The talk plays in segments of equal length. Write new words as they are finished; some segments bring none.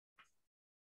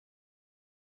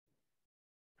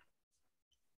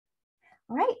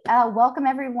All right, welcome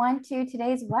everyone to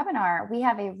today's webinar. We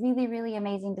have a really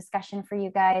amazing discussion for you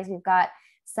guys. We've got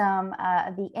some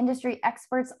of the industry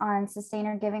experts on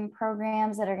sustainer giving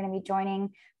programs that are going to be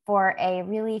joining for a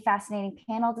really fascinating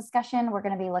panel discussion. We're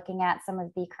going to be looking at some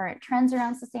of the current trends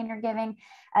around sustainer giving,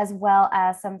 as well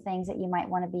as some things that you might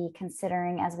want to be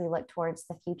considering as we look towards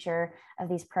the future of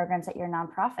these programs at your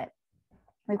nonprofit.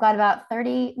 We've got about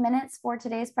 30 minutes for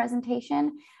today's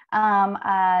presentation.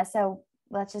 So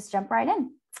let's just jump right in.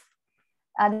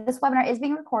 This webinar is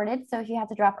being recorded, so if you have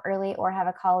to drop early or have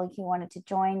a colleague who wanted to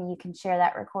join, you can share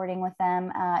that recording with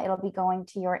them. It'll be going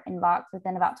to your inbox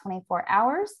within about 24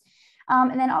 hours.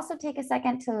 And then also take a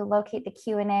second to locate the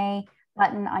Q&A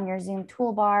button on your Zoom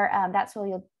toolbar. That's where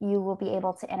you will be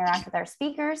able to interact with our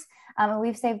speakers.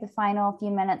 We've saved the final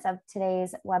few minutes of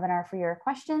today's webinar for your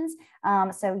questions.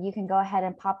 So you can go ahead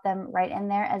and pop them right in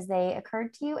there as they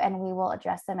occurred to you, and we will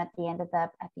address them at the end of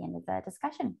the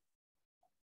discussion.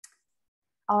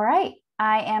 All right,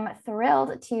 I am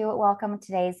thrilled to welcome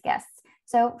today's guests.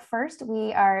 So first,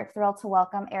 we are thrilled to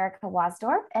welcome Erica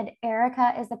Wasdorf, and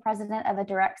Erica is the president of A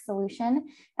Direct Solution.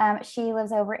 She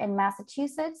lives over in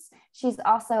Massachusetts. She's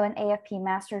also an AFP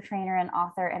master trainer and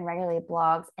author, and regularly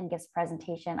blogs and gives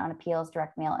presentation on appeals,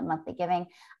 direct mail, and monthly giving.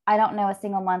 I don't know a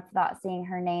single month without seeing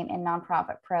her name in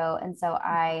Nonprofit Pro, and so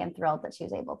I am thrilled that she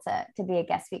was able to be a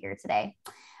guest speaker today.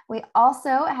 We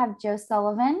also have Joe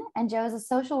Sullivan, and Joe is a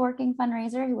social working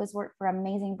fundraiser who has worked for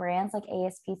amazing brands like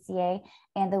ASPCA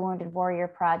and the Wounded Warrior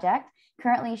Project.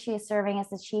 Currently, she is serving as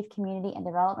the Chief Community and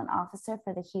Development Officer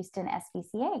for the Houston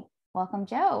SPCA. Welcome,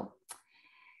 Joe.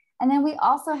 And then we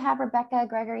also have Rebecca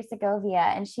Gregory Segovia,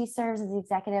 and she serves as the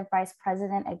Executive Vice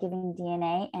President at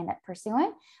Givingdna and at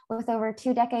Pursuant. With over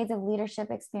 2 decades of leadership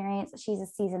experience, she's a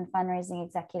seasoned fundraising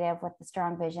executive with a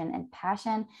strong vision and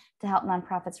passion to help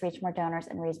nonprofits reach more donors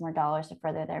and raise more dollars to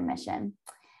further their mission.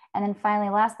 And then finally,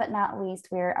 last but not least,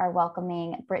 we are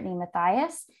welcoming Brittany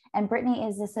Mathias. And Brittany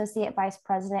is Associate Vice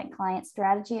President, Client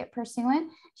Strategy at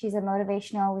Pursuant. She's a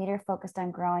motivational leader focused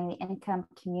on growing the income,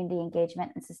 community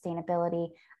engagement, and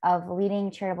sustainability of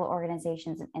leading charitable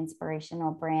organizations and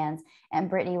inspirational brands. And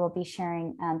Brittany will be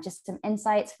sharing just some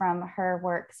insights from her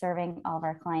work serving all of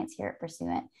our clients here at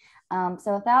Pursuant.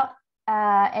 So without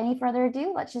any further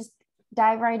ado, let's just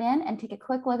dive right in and take a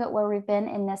quick look at where we've been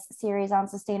in this series on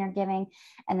sustainer giving,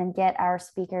 and then get our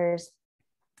speakers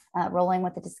rolling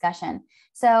with the discussion.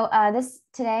 So this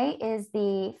today is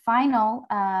the final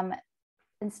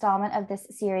installment of this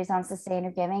series on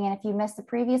sustainer giving. And if you missed the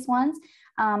previous ones,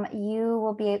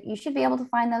 you should be able to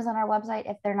find those on our website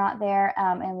if they're not there.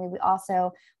 And we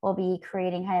also will be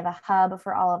creating kind of a hub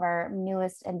for all of our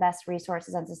newest and best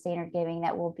resources on sustainer giving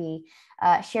that will be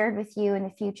shared with you in the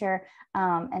future.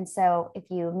 And so if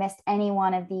you missed any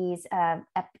one of these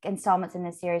installments in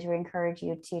this series, we encourage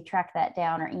you to track that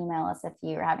down or email us if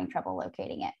you're having trouble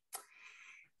locating it.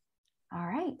 All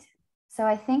right. So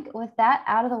I think with that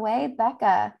out of the way,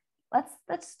 Becca,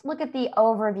 let's look at the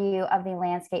overview of the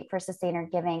landscape for sustainer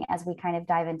giving as we kind of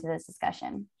dive into this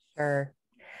discussion. Sure.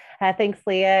 Thanks,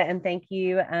 Leah, and thank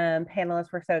you, panelists.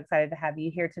 We're so excited to have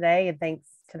you here today, and thanks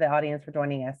to the audience for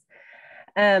joining us.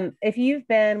 If you've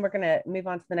been, we're going to move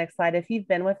on to the next slide. If you've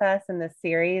been with us in this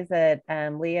series that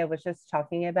Leah was just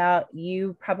talking about,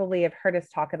 you probably have heard us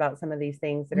talk about some of these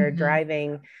things that are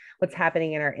driving what's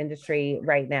happening in our industry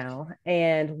right now,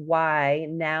 and why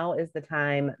now is the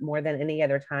time more than any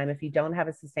other time. If you don't have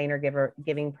a sustainer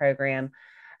giving program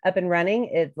up and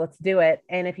running, let's do it.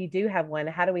 And if you do have one,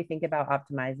 how do we think about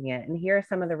optimizing it? And here are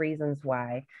some of the reasons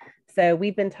why. So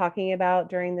we've been talking about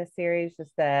during this series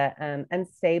just the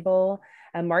unstable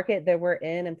market that we're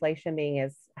in, inflation being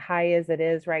as high as it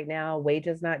is right now,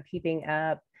 wages not keeping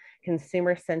up,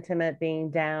 consumer sentiment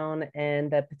being down, and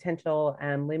the potential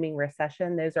looming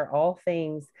recession. Those are all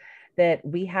things that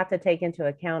we have to take into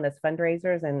account as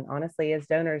fundraisers, and honestly as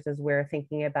donors, as we're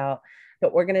thinking about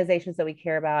the organizations that we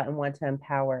care about and want to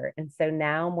empower. And so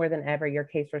now more than ever, your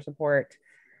case for support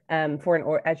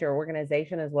as your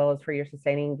organization, as well as for your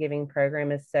sustaining giving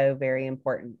program, is so very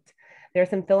important. There are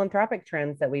some philanthropic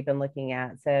trends that we've been looking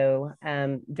at. So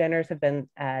donors have been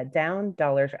down,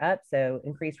 dollars up, so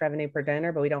increased revenue per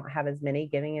donor, but we don't have as many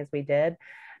giving as we did.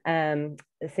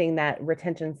 Seeing that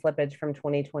retention slippage from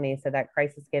 2020, so that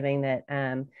crisis giving that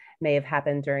may have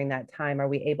happened during that time, are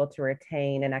we able to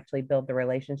retain and actually build the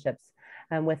relationships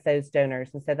with those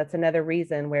donors? And so that's another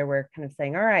reason where we're kind of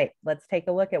saying, all right, let's take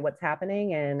a look at what's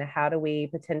happening and how do we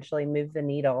potentially move the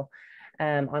needle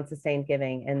on sustained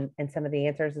giving, and some of the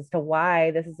answers as to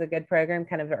why this is a good program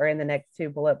kind of are in the next 2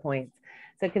 bullet points.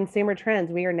 So consumer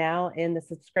trends, we are now in the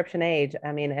subscription age.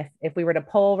 I mean, if we were to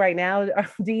poll right now,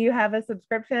 do you have a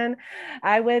subscription?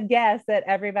 I would guess that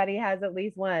everybody has at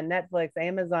least one. Netflix,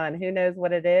 Amazon, who knows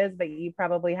what it is, but you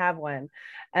probably have one.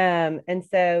 And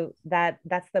so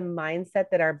that's the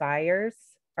mindset that our buyers,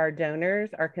 our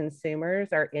donors, our consumers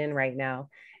are in right now.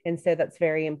 And so that's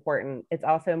very important. It's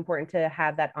also important to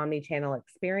have that omni-channel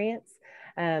experience.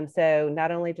 So not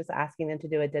only just asking them to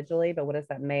do it digitally, but what does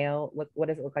that mail look, what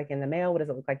does it look like in the mail? What does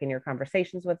it look like in your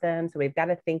conversations with them? So we've got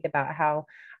to think about how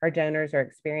our donors are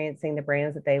experiencing the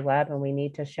brands that they love, and we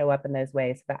need to show up in those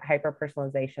ways. That hyper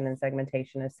personalization and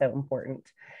segmentation is so important.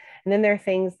 And then there are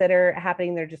things that are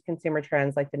happening. They're just consumer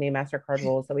trends, like the new MasterCard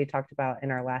rules that we talked about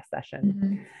in our last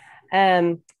session.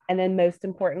 And then most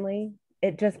importantly,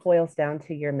 it just boils down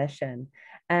to your mission.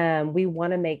 We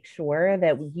want to make sure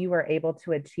that you are able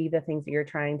to achieve the things that you're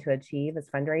trying to achieve as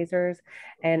fundraisers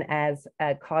and as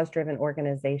cause-driven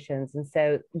organizations. And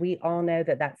so we all know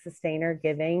that sustainer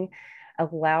giving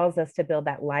allows us to build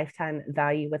that lifetime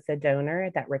value with the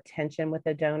donor, that retention with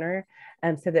the donor,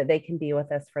 so that they can be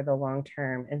with us for the long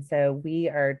term. And so we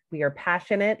are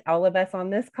passionate, all of us on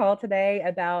this call today,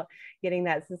 about getting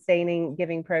that sustaining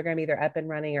giving program either up and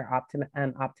running or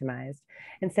optimized.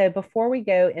 And so before we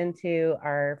go into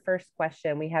our first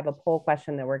question, we have a poll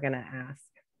question that we're going to ask.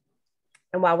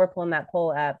 And while we're pulling that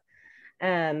poll up,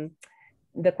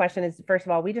 the question is, first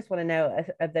of all, we just want to know,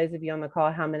 of those of you on the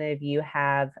call, how many of you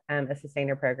have a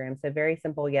sustainer program? So very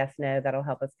simple yes, no, that'll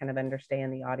help us kind of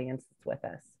understand the audience that's with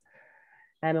us.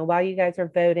 And while you guys are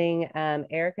voting,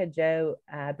 Erica, Joe,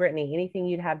 Brittany, anything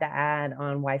you'd have to add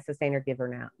on why sustainer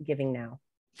giving now?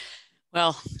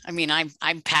 Well, I mean,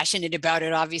 I'm passionate about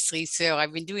it, obviously. So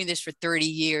I've been doing this for 30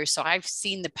 years. So I've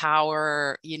seen the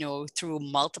power, through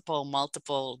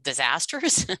multiple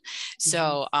disasters.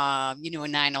 So,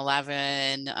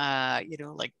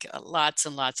 9/11, like lots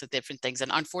and lots of different things.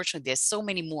 And unfortunately, there's so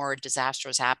many more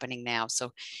disasters happening now.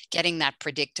 So getting that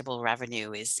predictable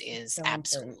revenue is so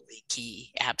absolutely important.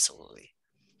 Key. Absolutely.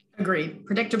 Agreed.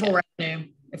 Predictable revenue.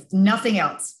 If nothing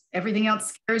else, everything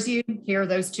else scares you, here are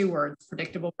those two words: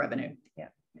 predictable revenue. Yeah.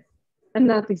 And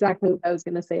that's exactly what I was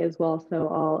going to say as well. So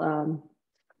I'll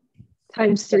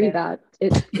times three that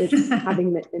it's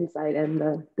having the insight and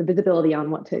the visibility on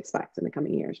what to expect in the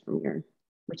coming years from your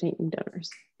retaining donors.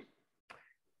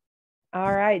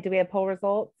 All right. Do we have poll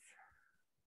results?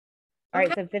 All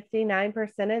right. So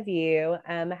 59% of you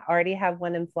already have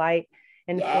one in flight.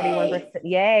 And 41%,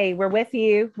 yay, we're with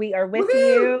you. We are with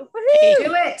you. Woo-hoo!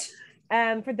 Do it.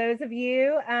 For those of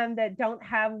you that don't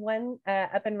have one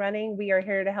up and running, we are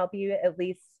here to help you at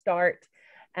least start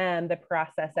the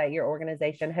process at your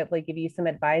organization, hopefully give you some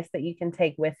advice that you can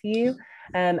take with you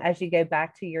as you go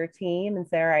back to your team and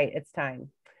say, all right, it's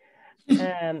time.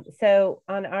 So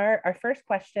on our first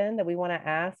question that we want to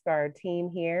ask our team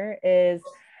here is,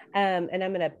 and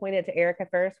I'm going to point it to Erica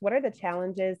first. What are the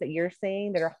challenges that you're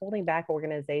seeing that are holding back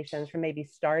organizations from maybe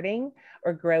starting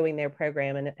or growing their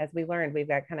program? And as we learned, we've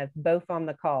got kind of both on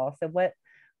the call. So what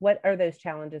are those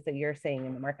challenges that you're seeing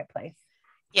in the marketplace?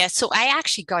 Yeah, so I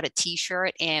actually got a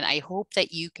t-shirt and I hope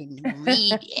that you can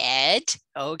read it.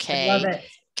 Okay. I love it.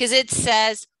 Because it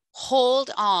says,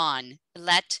 hold on,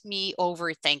 let me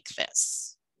overthink this.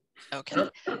 Okay,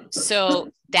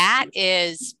 so that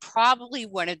is probably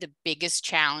one of the biggest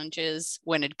challenges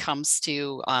when it comes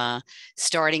to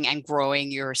starting and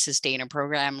growing your sustainer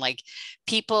program. Like,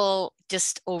 people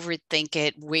just overthink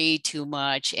it way too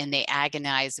much and they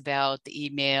agonize about the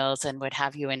emails and what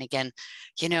have you. And again,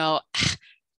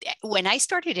 when I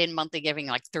started in monthly giving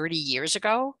like 30 years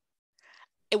ago,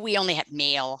 we only had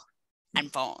mail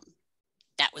and phone.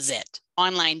 That was it.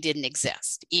 Online didn't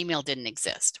exist. Email didn't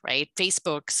exist, right?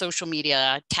 Facebook, social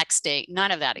media, texting,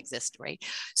 none of that existed, right?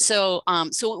 So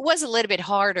it was a little bit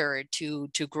harder to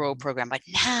grow a program, but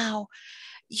now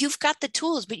you've got the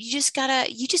tools, but you just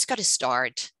gotta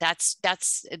start. That's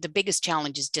the biggest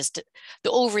challenge, is just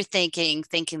the overthinking,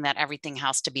 thinking that everything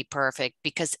has to be perfect,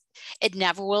 because it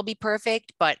never will be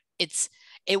perfect, but it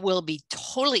will be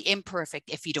totally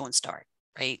imperfect if you don't start,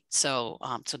 right? So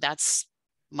that's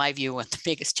my view on the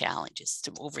biggest challenge, is to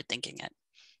overthinking it.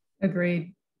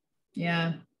 Agreed.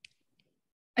 Yeah.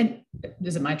 And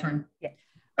is it my turn? Yeah.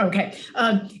 Okay.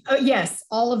 Yes,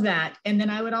 all of that. And then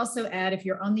I would also add, if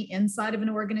you're on the inside of an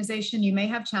organization, you may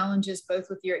have challenges both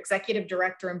with your executive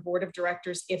director and board of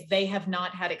directors if they have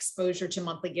not had exposure to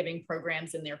monthly giving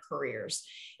programs in their careers.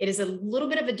 It is a little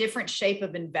bit of a different shape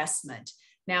of investment.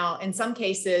 Now, in some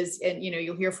cases, and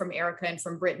you'll hear from Erica and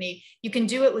from Brittany, you can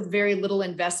do it with very little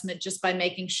investment just by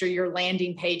making sure your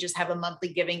landing pages have a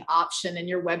monthly giving option in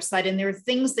your website. And there are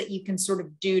things that you can sort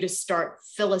of do to start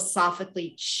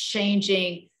philosophically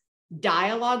changing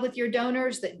dialogue with your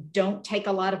donors that don't take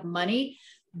a lot of money.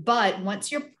 But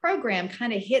once your program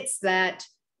kind of hits that,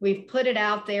 we've put it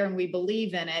out there and we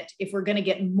believe in it, if we're going to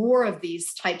get more of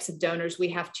these types of donors, we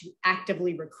have to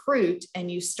actively recruit,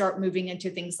 and you start moving into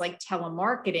things like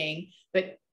telemarketing.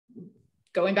 But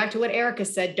going back to what Erica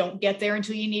said, don't get there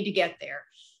until you need to get there.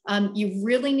 You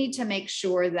really need to make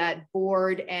sure that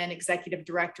board and executive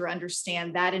director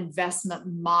understand that investment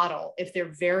model if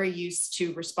they're very used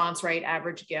to response rate,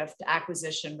 average gift,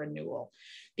 acquisition, renewal,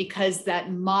 because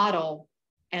that model,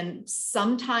 and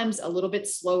sometimes a little bit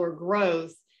slower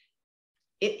growth,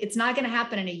 it's not going to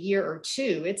happen in a year or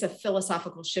two. It's a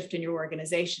philosophical shift in your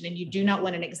organization, and you do not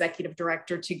want an executive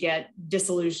director to get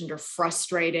disillusioned or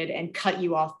frustrated and cut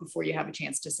you off before you have a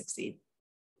chance to succeed.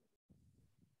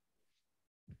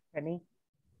 Brittany?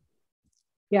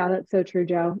 Yeah, that's so true,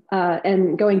 Joe.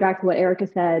 And going back to what Erica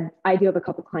said, I do have a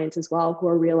couple clients as well who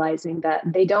are realizing that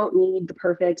they don't need the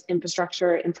perfect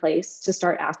infrastructure in place to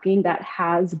start asking. That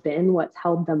has been what's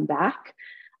held them back.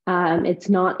 It's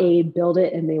not a build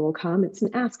it and they will come. It's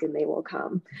an ask and they will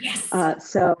come. Yes.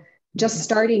 So just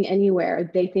starting anywhere,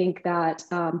 they think that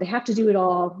they have to do it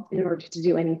all in order to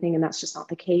do anything. And that's just not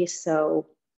the case. So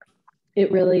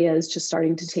it really is just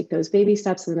starting to take those baby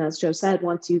steps. And as Joe said,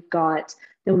 once you've got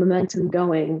the momentum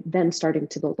going, then starting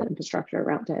to build the infrastructure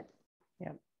around it.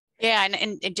 Yeah. Yeah.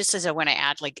 And just as I want to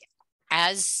add, like,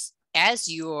 as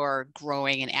you're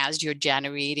growing and as you're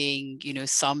generating,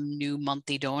 some new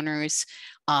monthly donors,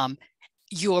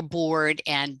 your board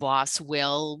and boss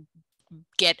will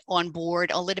get on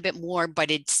board a little bit more, but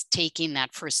it's taking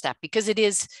that first step because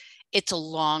it's a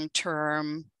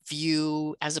long-term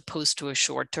view as opposed to a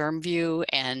short-term view.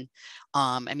 And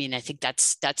I think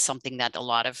that's something that a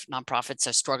lot of nonprofits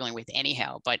are struggling with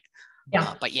anyhow, but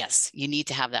yes, you need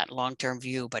to have that long-term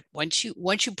view. But once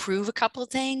you prove a couple of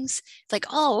things, it's like,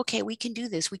 oh, okay, we can do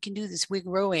this, we're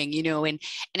growing, and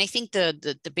I think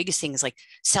the biggest thing is like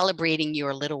celebrating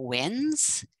your little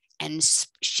wins and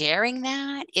sharing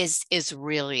that is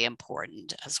really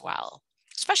important as well,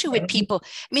 especially with people.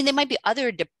 There might be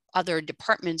other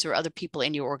departments or other people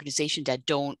in your organization that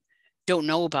don't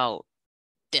know about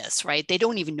this, right? They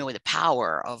don't even know the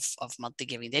power of monthly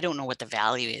giving. They don't know what the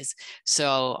value is.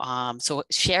 So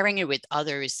sharing it with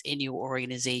others in your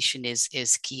organization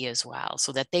is key as well,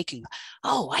 so that they can,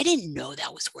 oh, I didn't know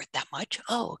that was worth that much.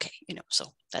 Oh, okay.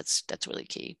 So that's really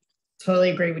key.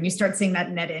 Totally agree. When you start seeing that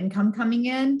net income coming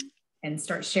in and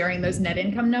start sharing those net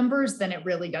income numbers, then it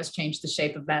really does change the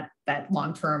shape of that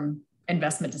long-term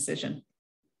investment decision.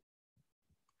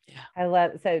 Yeah. I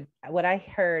love, so what I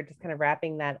heard, just kind of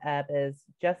wrapping that up, is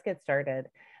just get started.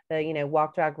 The,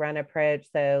 walk, jog, run approach.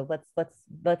 So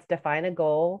let's define a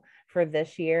goal for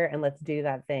this year and let's do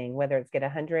that thing, whether it's get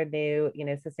 100 new,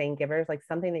 sustained givers, like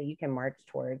something that you can march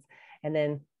towards, and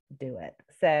then do it.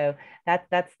 So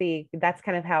that's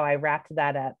kind of how I wrapped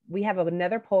that up. We have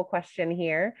another poll question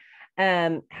here.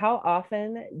 How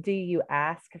often do you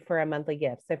ask for a monthly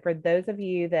gift? So for those of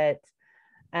you that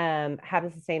have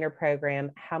a sustainer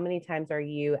program, how many times are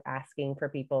you asking for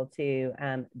people to,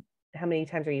 how many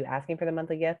times are you asking for the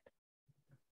monthly gift?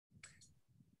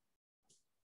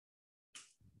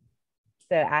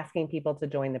 So asking people to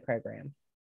join the program,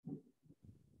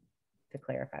 to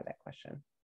clarify that question.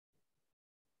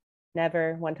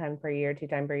 Never, 1 time per year, 2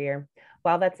 times per year.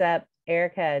 While that's up,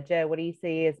 Erica, Joe, what do you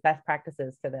see as best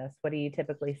practices to this? What do you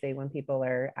typically see when people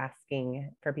are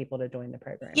asking for people to join the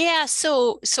program? Yeah,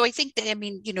 so I think that,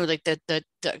 like the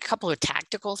couple of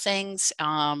tactical things,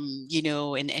 and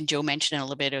Joe mentioned it a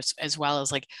little bit as well,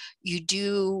 as like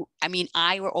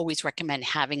I would always recommend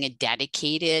having a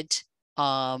dedicated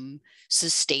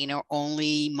sustainer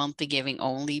only, monthly giving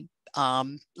only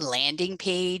landing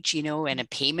page, and a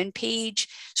payment page.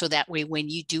 So that way, when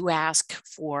you do ask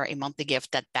for a monthly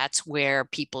gift, that's where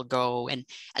people go. And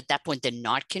at that point, they're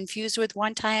not confused with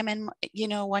one-time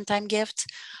gifts.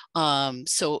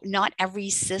 So not every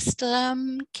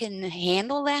system can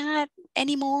handle that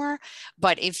anymore,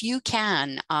 but if you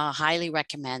can, highly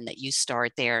recommend that you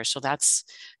start there. So that's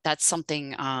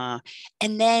something. And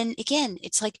then again,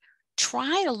 it's like,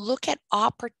 try to look at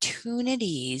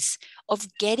opportunities of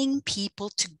getting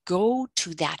people to go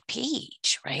to that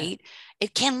page, right? Yeah.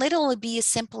 It can literally be as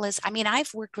simple as,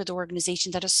 I've worked with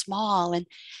organizations that are small and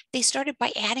they started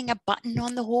by adding a button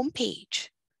on the homepage.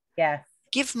 Yes.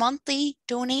 Give monthly,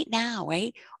 donate now,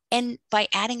 right? And by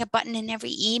adding a button in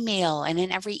every email and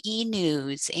in every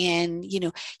e-news, and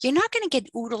you're not going to get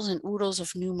oodles and oodles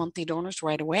of new monthly donors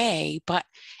right away, but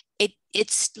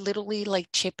it's literally like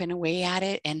chipping away at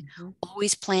it and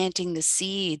always planting the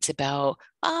seeds about,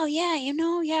 oh yeah,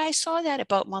 yeah, I saw that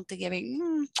about monthly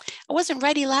giving. I wasn't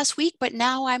ready last week, but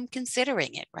now I'm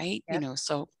considering it, right? Yep.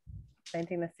 So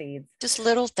planting the seeds. Just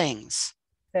little things.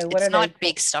 So what it's are not those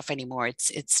big stuff anymore.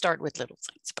 It's start with little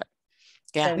things, but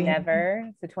yeah. So never,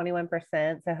 so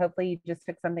 21%. So hopefully you just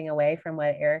took something away from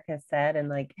what Erica said, and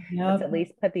like, let's at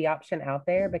least put the option out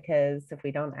there, because if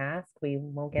we don't ask, we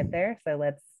won't get there. So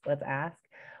let's ask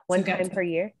one time per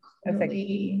year.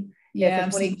 Really, yeah,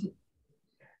 so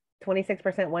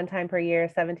 26% one time per year,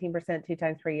 17% 2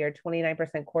 times per year,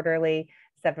 29% quarterly,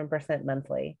 7%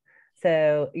 monthly.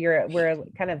 So we're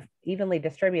kind of evenly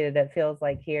distributed, it feels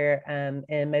like, here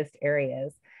in most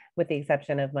areas, with the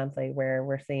exception of monthly, where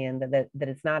we're seeing that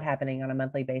it's not happening on a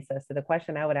monthly basis. So the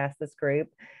question I would ask this group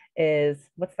is,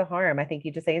 what's the harm? I think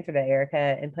you just answered it,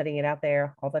 Erica, in putting it out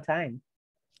there all the time.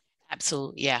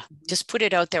 Absolutely. Yeah. Just put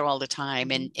it out there all the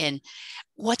time. And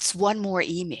what's one more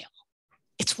email?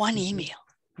 It's one email.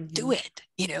 Do it.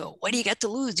 What do you got to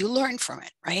lose? You learn from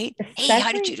it, right? Hey,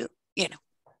 how did you do?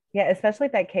 Yeah, especially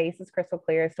if that case is crystal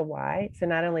clear as to why. So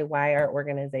not only why our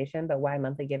organization, but why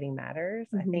monthly giving matters.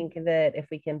 I think that if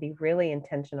we can be really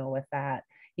intentional with that,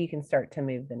 you can start to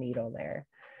move the needle there.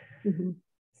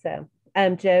 So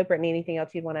Joe, Brittany, anything else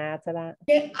you'd want to add to that?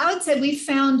 Yeah, I would say we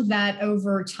found that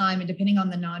over time, and depending on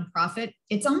the nonprofit,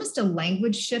 it's almost a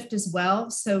language shift as well.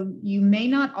 So you may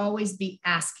not always be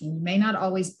asking, you may not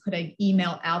always put an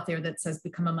email out there that says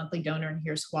become a monthly donor and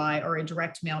here's why, or a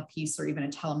direct mail piece, or even a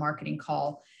telemarketing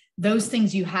call. Those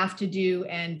things you have to do,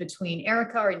 and between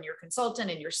Erica and your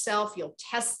consultant and yourself, you'll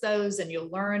test those and you'll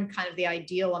learn kind of the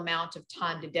ideal amount of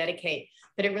time to dedicate.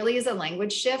 But it really is a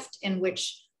language shift in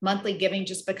which monthly giving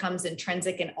just becomes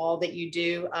intrinsic in all that you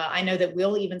do. I know that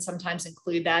we'll even sometimes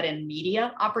include that in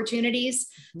media opportunities.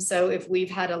 So if we've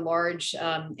had a large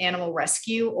animal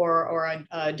rescue or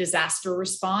a disaster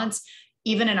response,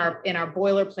 even in our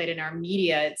boilerplate in our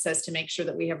media, it says to make sure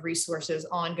that we have resources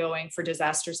ongoing for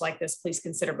disasters like this. Please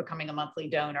consider becoming a monthly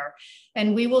donor.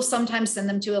 And we will sometimes send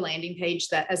them to a landing page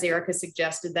that, as Erica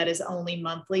suggested, that is only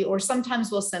monthly, or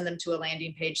sometimes we'll send them to a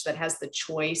landing page that has the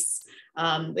choice.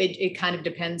 It kind of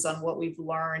depends on what we've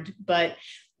learned, but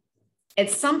at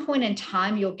some point in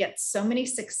time, you'll get so many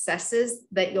successes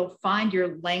that you'll find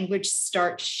your language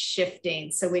start shifting.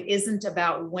 So it isn't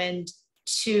about when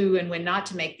to and when not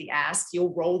to make the ask.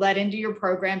 You'll roll that into your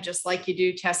program just like you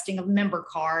do testing of a member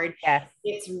card. Yes.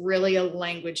 It's really a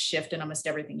language shift in almost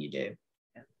everything you do.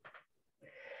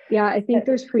 Yeah, I think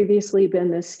there's previously been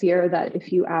this fear that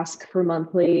if you ask for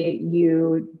monthly,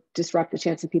 you disrupt the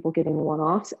chance of people getting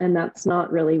one-offs, and that's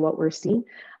not really what we're seeing.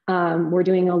 We're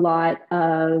doing a lot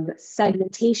of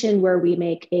segmentation where we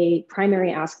make a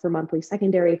primary ask for monthly,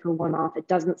 secondary for one-off. It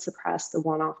doesn't suppress the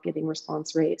one-off giving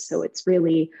response rate. So it's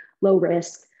really low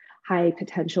risk, high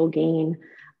potential gain.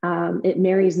 It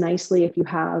marries nicely if you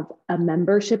have a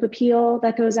membership appeal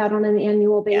that goes out on an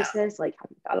annual basis, like have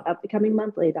you thought about becoming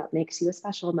monthly? That makes you a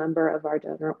special member of our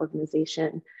donor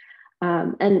organization.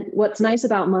 And what's nice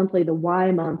about monthly, the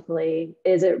why monthly,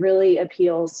 is it really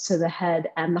appeals to the head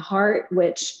and the heart,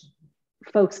 which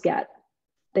folks get.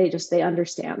 They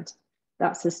understand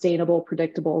that sustainable,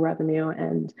 predictable revenue,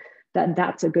 and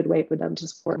that's a good way for them to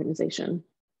support organization.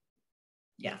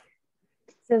 Yeah.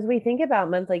 So as we think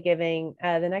about monthly giving,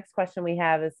 the next question we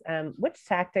have is, which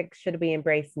tactics should we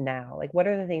embrace now? Like, what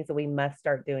are the things that we must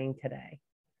start doing today?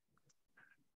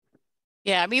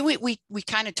 Yeah, I mean, we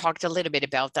kind of talked a little bit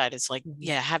about that. It's like,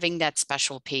 yeah, having that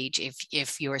special page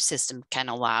if your system can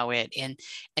allow it. And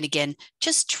again,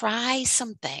 just try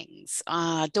some things.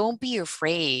 Don't be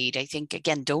afraid. I think,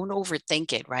 again, don't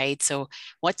overthink it, right? So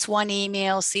what's one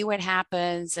email? See what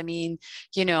happens. I mean,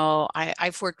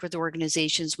 I've worked with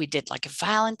organizations. We did like a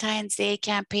Valentine's Day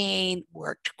campaign,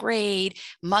 worked great.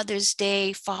 Mother's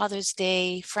Day, Father's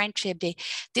Day, Friendship Day.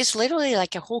 There's literally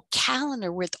like a whole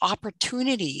calendar with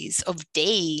opportunities of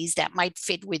days that might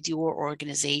fit with your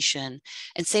organization,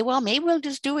 and say, well, maybe we'll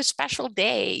just do a special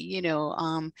day, we're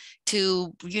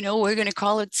going to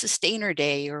call it Sustainer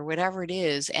Day or whatever it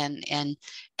is, and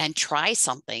try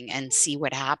something and see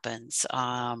what happens.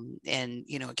 Again,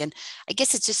 I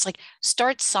guess it's just like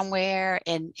start somewhere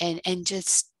and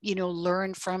just,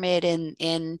 learn from it.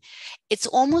 And it's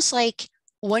almost like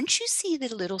once you see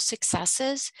the little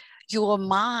successes, your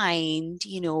mind,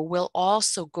 will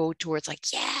also go towards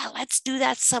like, yeah, let's do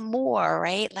that some more,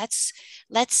 right? Let's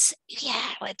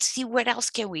see what else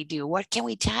can we do? What can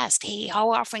we test? Hey,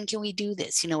 how often can we do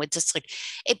this? It's just like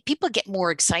people get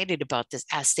more excited about this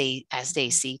as they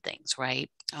see things, right?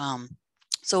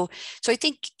 So I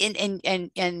think,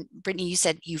 and Brittany, you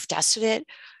said you've tested it,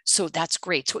 so that's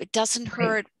great. So it doesn't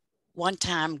hurt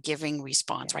one-time giving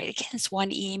response, right? Again, it's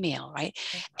one email, right?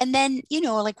 And then,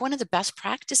 like one of the best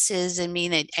practices, I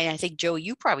mean, and I think, Joe,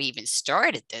 you probably even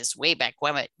started this way back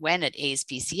when at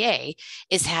ASPCA,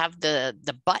 is have the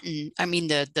button, I mean,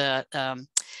 the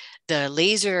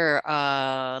laser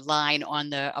line on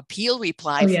the appeal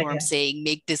reply form saying,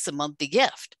 make this a monthly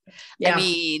gift. I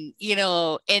mean,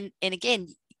 and again,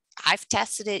 I've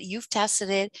tested it, you've tested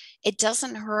it. It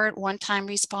doesn't hurt one-time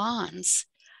response.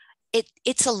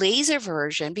 It's a laser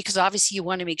version, because obviously you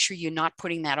want to make sure you're not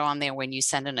putting that on there when you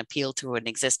send an appeal to an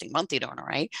existing monthly donor,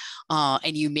 right?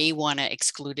 And you may want to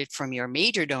exclude it from your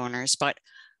major donors, but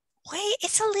wait,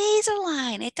 it's a laser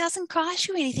line. It doesn't cost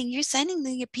you anything. You're sending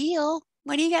the appeal.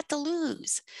 What do you got to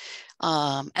lose?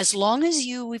 As long as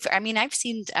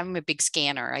I'm a big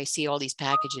scanner. I see all these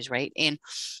packages, right? And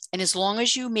as long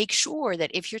as you make sure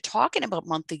that if you're talking about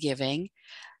monthly giving,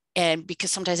 and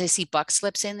because sometimes I see buck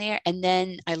slips in there, and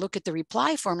then I look at the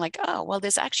reply form like, oh, well,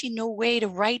 there's actually no way to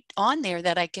write on there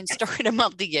that I can start a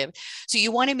monthly give. So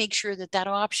you want to make sure that that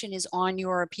option is on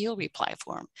your appeal reply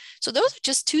form. So those are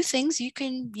just two things you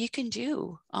can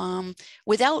do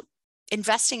without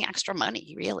investing extra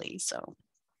money, really. So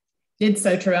it's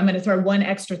so true. I'm going to throw one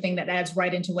extra thing that adds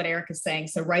right into what Erica's saying.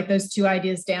 So write those two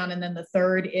ideas down. And then the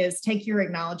third is take your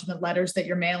acknowledgement letters that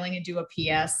you're mailing and do a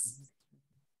PS.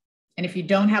 And if you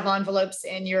don't have envelopes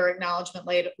in your acknowledgement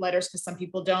letters, because some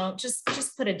people don't, just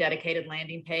put a dedicated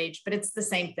landing page, but it's the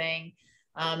same thing.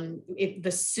 If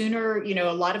the sooner,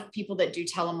 a lot of people that do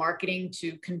telemarketing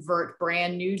to convert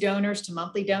brand new donors to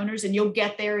monthly donors, and you'll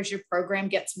get there as your program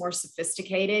gets more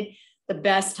sophisticated. The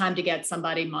best time to get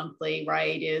somebody monthly,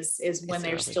 right, is when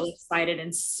they're still excited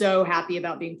and so happy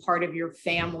about being part of your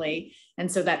family.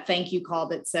 And so that thank you call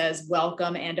that says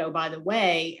welcome and oh, by the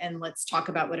way, and let's talk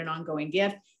about what an ongoing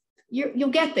gift. You'll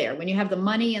get there when you have the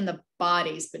money and the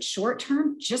bodies, but short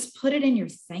term, just put it in your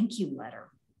thank you letter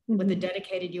with a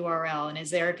dedicated URL. And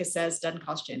as Erica says, doesn't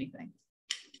cost you anything.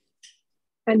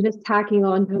 And just tacking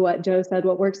on to what Joe said,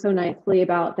 what works so nicely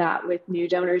about that with new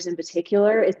donors in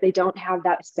particular is they don't have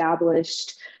that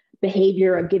established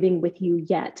behavior of giving with you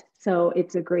yet. So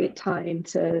it's a great time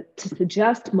to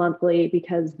suggest monthly,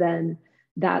 because then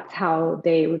that's how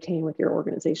they retain with your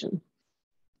organization.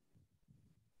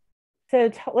 So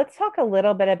let's talk a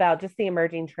little bit about just the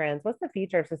emerging trends. What's the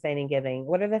future of sustaining giving?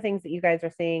 What are the things that you guys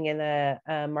are seeing in the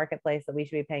marketplace that we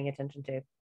should be paying attention to?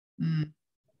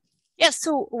 Yeah,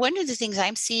 so one of the things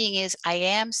I'm seeing is I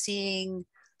am seeing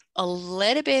a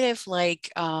little bit of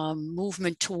like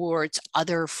movement towards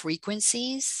other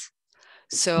frequencies.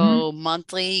 So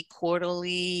monthly,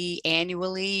 quarterly,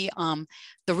 annually.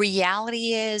 The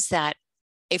reality is that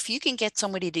if you can get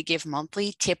somebody to give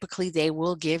monthly, typically they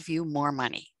will give you more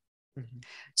money.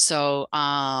 So,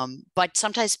 but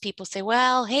sometimes people say,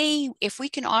 well, hey, if we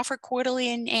can offer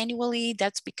quarterly and annually,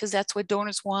 that's because that's what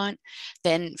donors want,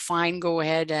 then fine, go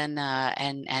ahead and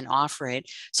offer it.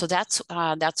 So that's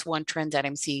one trend that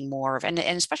I'm seeing more of. And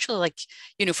especially like,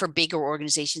 for bigger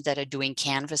organizations that are doing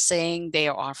canvassing, they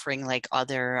are offering like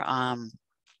other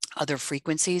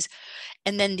frequencies.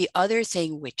 And then the other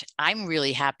thing, which I'm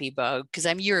really happy about, because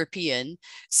I'm European,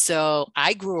 so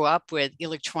I grew up with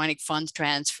electronic funds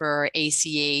transfer,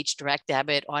 ACH, direct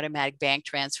debit, automatic bank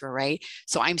transfer, right?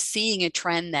 So I'm seeing a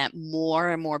trend that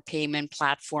more and more payment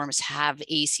platforms have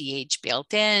ACH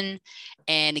built in.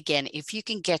 And again, if you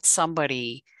can get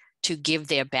somebody to give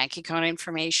their bank account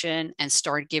information and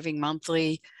start giving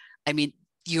monthly, I mean,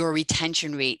 your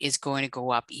retention rate is going to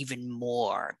go up even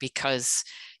more, because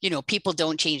people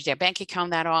don't change their bank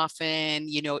account that often.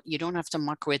 You don't have to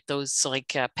muck with those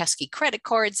like pesky credit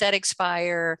cards that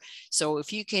expire. So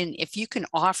if you can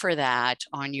offer that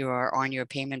on your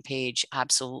payment page,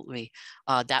 absolutely,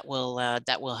 that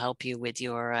will help you with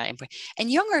your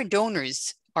and younger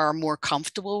donors are more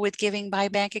comfortable with giving by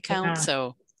bank account.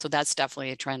 So that's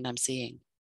definitely a trend I'm seeing.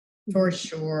 For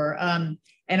sure.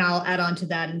 And I'll add on to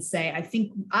that and say, I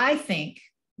think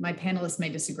my panelists may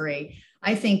disagree.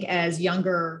 I think as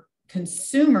younger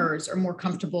consumers are more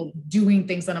comfortable doing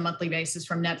things on a monthly basis,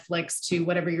 from Netflix to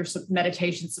whatever your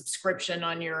meditation subscription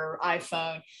on your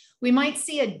iPhone, we might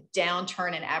see a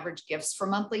downturn in average gifts for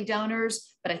monthly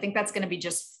donors, but I think that's going to be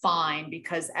just fine,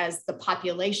 because as the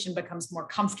population becomes more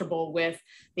comfortable with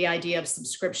the idea of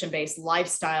subscription-based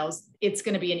lifestyles, it's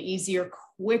going to be an easier,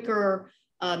 quicker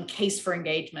case for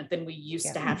engagement than we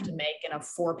used to have to make in a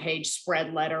 4-page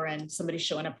spread letter and somebody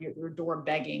showing up at your door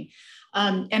begging.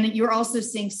 And you're also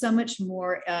seeing so much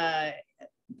more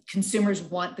consumers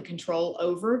want the control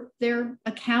over their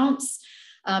accounts.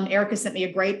 Erica sent me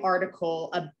a great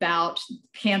article about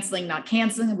canceling, not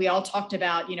canceling. We all talked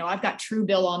about, I've got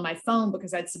Truebill on my phone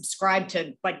because I'd subscribed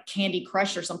to like Candy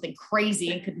Crush or something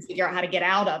crazy and couldn't figure out how to get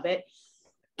out of it.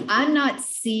 I'm not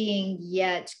seeing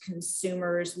yet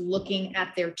consumers looking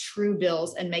at their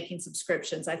Truebills and making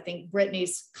subscriptions. I think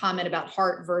Brittany's comment about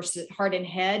heart and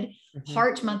head,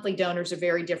 heart monthly donors are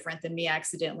very different than me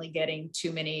accidentally getting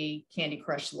too many Candy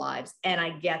Crush lives. And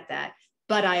I get that.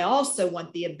 But I also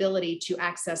want the ability to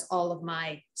access all of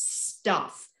my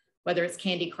stuff, whether it's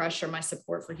Candy Crush or my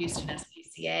support for Houston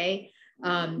SPCA.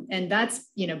 And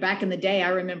that's, back in the day, I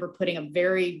remember putting a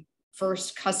very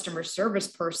first customer service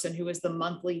person who was the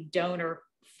monthly donor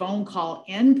phone call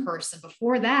in person.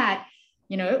 Before that,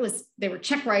 they were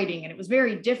check writing and it was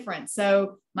very different.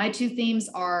 So my 2 themes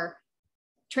are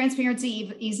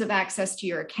transparency, ease of access to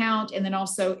your account. And then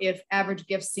also, if average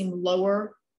gifts seem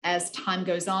lower as time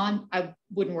goes on, I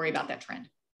wouldn't worry about that trend.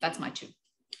 That's my 2.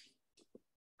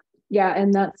 Yeah,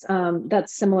 and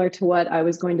that's similar to what I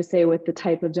was going to say with the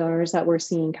type of donors that we're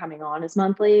seeing coming on as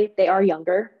monthly. They are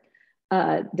younger.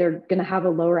 They're going to have a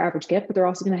lower average gift, but they're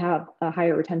also going to have a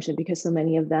higher retention because so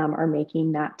many of them are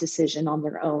making that decision on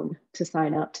their own to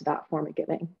sign up to that form of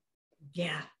giving.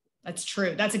 Yeah, that's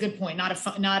true. That's a good point. Not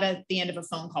at the end of a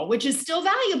phone call, which is still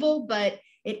valuable, but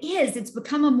it's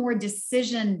become a more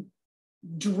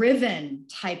decision-driven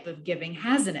type of giving,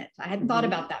 hasn't it? I hadn't thought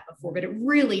about that before, but it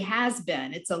really has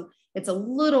been. It's a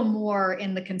little more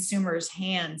in the consumer's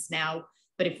hands now.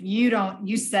 But if you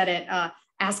said it,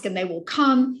 ask and they will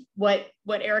come. What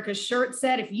Erica's shirt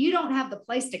said, if you don't have the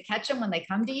place to catch them when they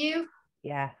come to you.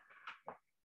 Yeah.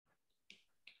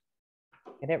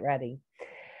 Get it ready.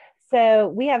 So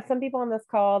we have some people on this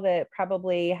call that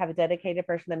probably have a dedicated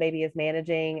person that maybe is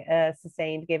managing a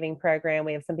sustained giving program.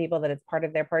 We have some people that it's part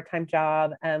of their part-time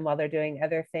job while they're doing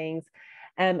other things.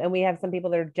 And we have some people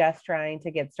that are just trying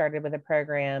to get started with a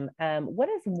program. What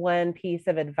is one piece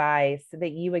of advice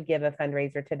that you would give a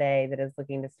fundraiser today that is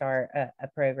looking to start a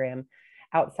program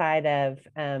outside of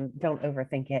don't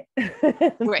overthink it?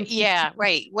 Right. Yeah.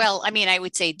 Right. Well, I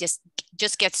would say just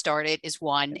get started is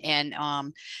one. And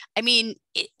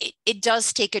it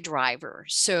does take a driver.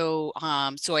 So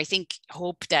I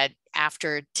hope that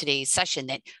after today's session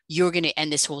that you're going to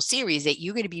end this whole series, that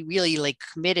you're going to be really like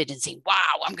committed and saying,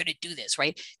 wow, I'm going to do this,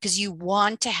 right? Because you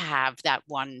want to have that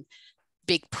one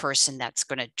big person that's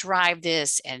going to drive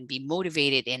this and be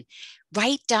motivated, and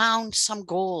write down some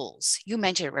goals. You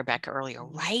mentioned it, Rebecca, earlier.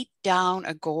 Write down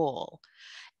a goal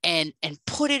and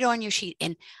put it on your sheet.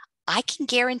 And I can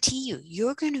guarantee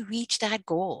you're going to reach that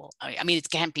goal.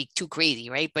 It can't be too crazy,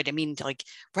 right? But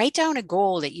write down a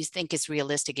goal that you think is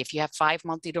realistic. If you have 5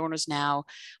 monthly donors now,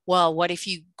 well, what if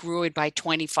you grew it by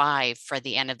 25 for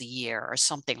the end of the year or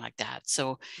something like that?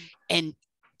 So, and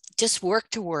just work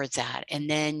towards that. And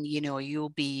then, you'll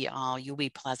be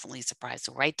pleasantly surprised.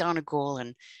 So write down a goal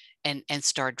and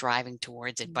start driving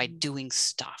towards it by doing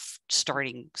stuff,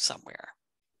 starting somewhere.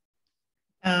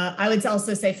 I would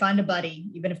also say find a buddy,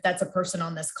 even if that's a person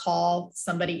on this call,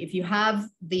 somebody, if you have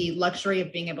the luxury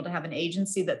of being able to have an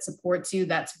agency that supports you,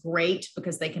 that's great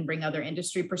because they can bring other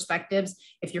industry perspectives.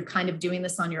 If you're kind of doing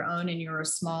this on your own and you're a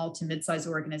small to mid-sized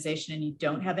organization and you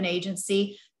don't have an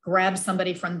agency, grab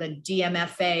somebody from the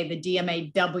DMFA, the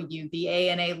DMAW, the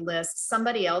ANA list,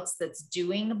 somebody else that's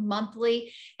doing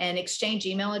monthly, and exchange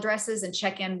email addresses and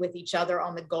check in with each other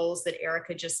on the goals that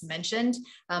Erica just mentioned,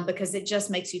 because it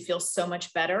just makes you feel so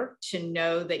much better to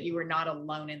know that you are not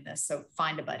alone in this. So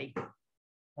find a buddy.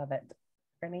 Love it.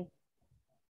 Brittany?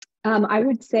 I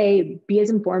would say be as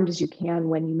informed as you can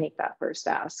when you make that first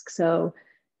ask. So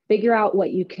figure out what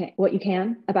you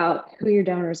can about who your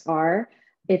donors are.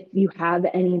 If you have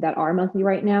any that are monthly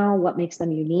right now, what makes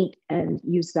them unique, and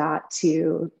use that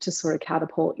to sort of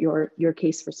catapult your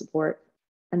case for support,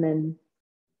 and then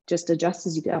just adjust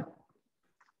as you go.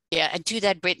 Yeah, and to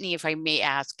that, Brittany, if I may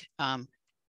ask,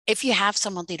 if you have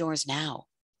some monthly donors now,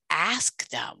 ask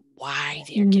them why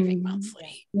they're giving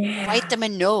monthly. Yeah. Write them a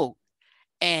note.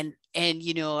 And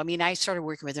I started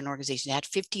working with an organization that had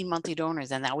 15 monthly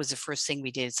donors, and that was the first thing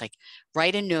we did. It's like,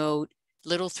 write a note,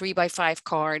 little 3x5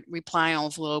 card, reply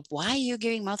envelope. Why are you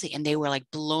giving monthly? And they were like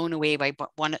blown away by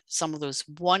some of those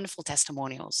wonderful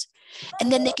testimonials.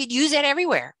 And then they could use it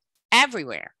everywhere.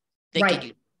 They could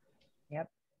use. Yep.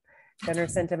 Donor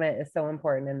sentiment is so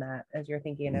important in that, as you're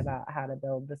thinking about how to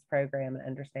build this program and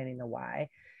understanding the why,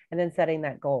 and then setting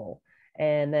that goal,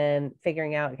 and then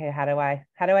figuring out, okay, how do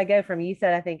I go from, you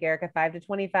said, I think, Erica, 5 to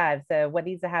 25. So what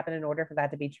needs to happen in order for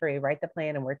that to be true? Write the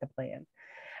plan and work the plan.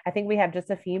 I think we have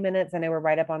just a few minutes. I know we're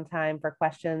right up on time for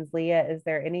questions. Leah, is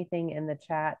there anything in the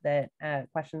chat that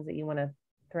questions that you want to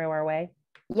throw our way?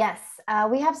 Yes,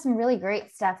 we have some really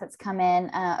great stuff that's come in,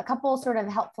 a couple sort of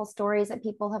helpful stories that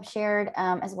people have shared,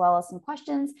 as well as some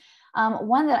questions.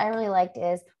 One that I really liked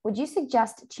is, would you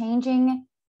suggest changing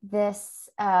this,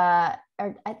 or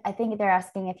I think they're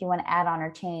asking if you want to add on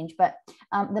or change, but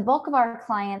the bulk of our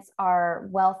clients are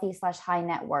wealthy / high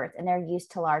net worth, and they're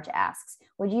used to large asks.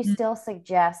 Would you still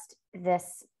suggest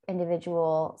this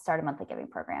individual start a monthly giving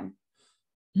program?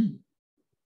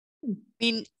 I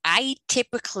mean, I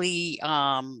typically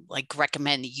like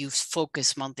recommend that you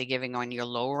focus monthly giving on your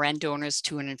lower end donors,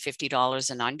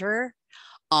 $250 and under.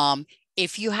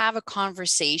 If you have a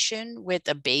conversation with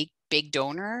a big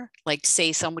donor, like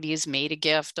say somebody has made a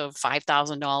gift of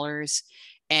 $5,000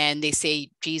 and they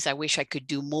say, geez, I wish I could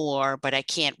do more, but I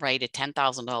can't write a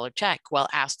 $10,000 check. Well,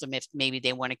 ask them if maybe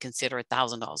they want to consider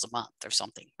 $1,000 a month or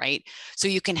something, right? So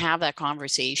you can have that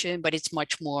conversation, but it's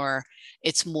more,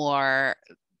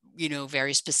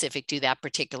 very specific to that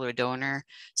particular donor.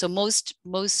 So most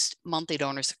monthly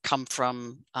donors come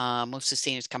from, most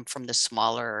sustainers come from the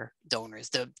smaller donors,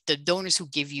 the donors who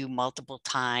give you multiple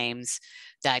times,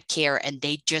 that care, and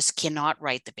they just cannot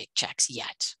write the big checks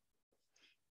yet.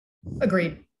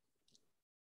 Agreed.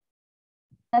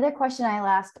 Another question I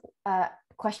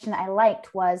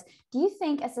liked was, do you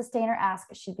think a sustainer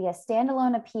ask should be a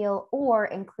standalone appeal or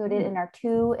included in our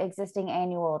 2 existing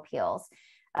annual appeals?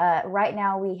 Right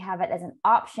now we have it as an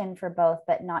option for both,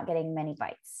 but not getting many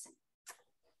bites.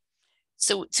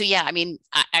 So yeah, I mean,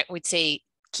 I would say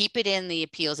keep it in the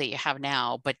appeals that you have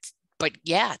now, but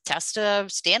yeah, test a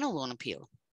standalone appeal.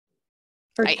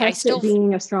 Or test it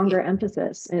being a stronger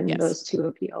emphasis in those 2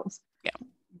 appeals. Yeah.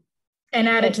 And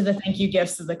add it to the thank you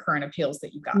gifts of the current appeals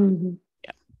that you got. Mm-hmm.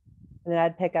 Yeah. And then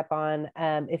I'd pick up on,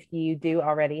 if you do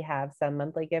already have some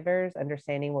monthly givers,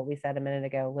 understanding what we said a minute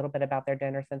ago, a little bit about their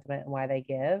donor sentiment and why they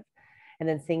give, and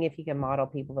then seeing if you can model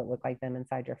people that look like them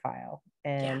inside your file.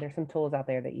 And there's some tools out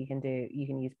there that you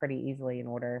can use pretty easily in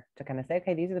order to kind of say,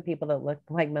 okay, these are the people that look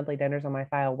like monthly donors on my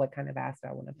file. What kind of ask do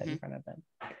I want to put in front of them?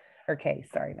 Or case,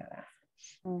 sorry, not ask.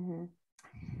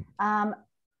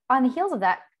 On the heels of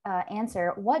that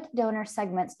answer, what donor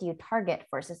segments do you target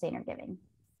for sustainer giving?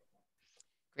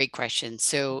 Great question.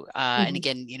 So, and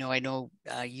again, I know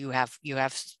you have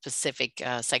specific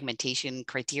segmentation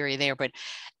criteria there, but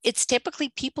it's typically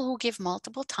people who give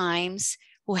multiple times,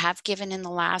 who have given in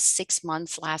the last 6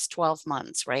 months, last 12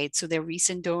 months, right? So they're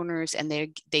recent donors and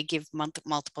they give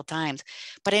multiple times.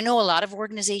 But I know a lot of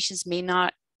organizations may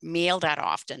not mail that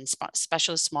often,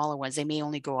 especially smaller ones. They may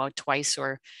only go out twice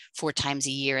or 4 times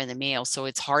a year in the mail. So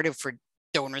it's harder for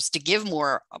donors to give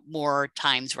more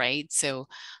times, right? So,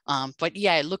 but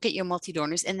yeah, look at your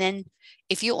multi-donors. And then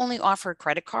if you only offer a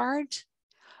credit card,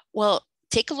 well,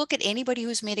 take a look at anybody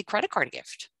who's made a credit card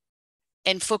gift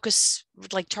and focus,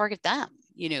 like target them,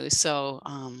 so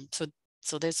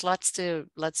there's lots to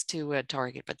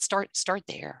target, but start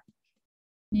there.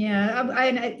 Yeah,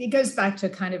 it goes back to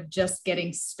kind of just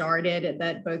getting started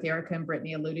that both Erica and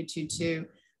Brittany alluded to too.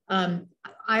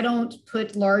 I don't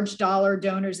put large dollar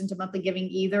donors into monthly giving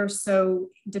either. So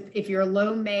if you're a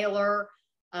low mailer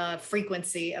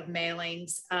frequency of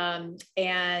mailings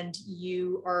and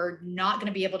you are not going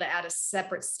to be able to add a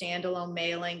separate standalone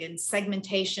mailing and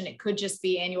segmentation, it could just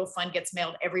be annual fund gets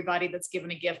mailed everybody that's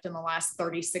given a gift in the last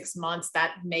 36 months.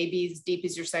 That may be as deep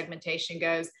as your segmentation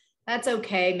goes. That's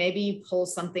okay. Maybe you pull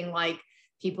something like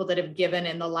people that have given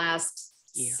in the last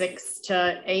 6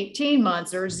 to 18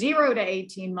 months or 0 to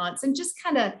 18 months, and just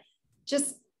kind of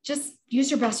just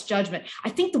use your best judgment. I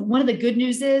think one of the good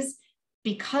news is,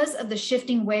 because of the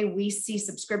shifting way we see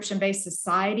subscription-based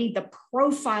society, the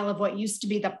profile of what used to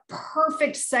be the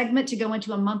perfect segment to go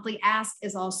into a monthly ask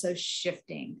is also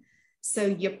shifting. So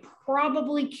you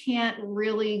probably can't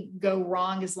really go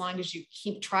wrong as long as you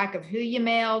keep track of who you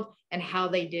mailed and how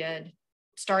they did.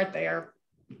 Start there.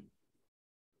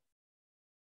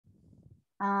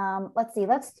 Let's see,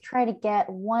 let's try to get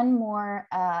one more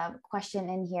question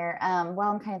in here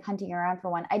while I'm kind of hunting around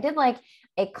for one. I did like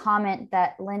a comment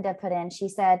that Linda put in. She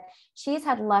said she's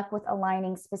had luck with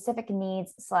aligning specific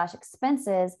needs /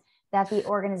 expenses that the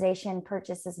organization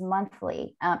purchases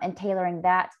monthly, and tailoring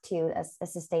that to a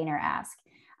sustainer ask.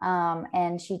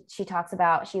 And she talks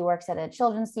about, she works at a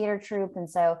children's theater troupe, and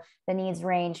so the needs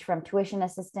range from tuition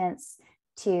assistance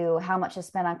to how much is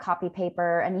spent on copy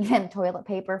paper and even toilet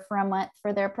paper for a month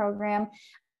for their program.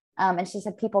 And she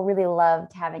said people really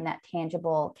loved having that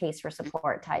tangible case for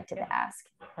support tied to the ask.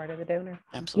 Part of the donor.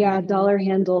 Absolutely. Yeah, dollar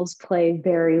handles play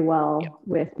very well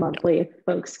with monthly. If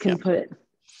folks can put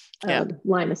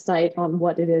line of sight on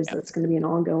what it is that's going to be an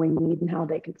ongoing need and how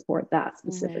they can support that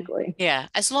specifically. Yeah,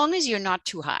 as long as you're not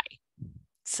too high.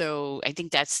 So I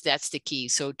think that's the key.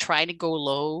 So try to go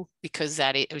low, because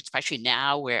especially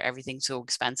now where everything's so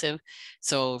expensive.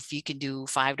 So if you can do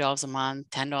 $5 a month,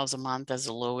 $10 a month as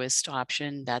the lowest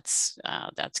option, that's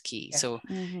key. Yeah. So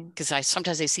because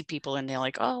sometimes I see people and they're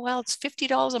like, oh well, it's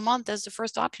 $50 a month as the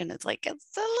first option. It's like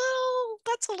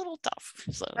that's a little tough.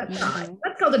 So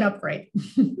that's called an upgrade.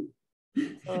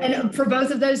 And for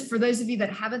those of you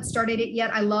that haven't started it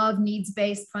yet, I love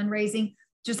needs-based fundraising.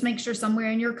 Just make sure somewhere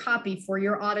in your copy for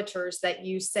your auditors that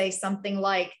you say something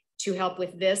like, to help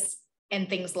with this and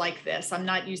things like this. I'm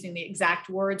not using the exact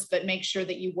words, but make sure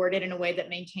that you word it in a way that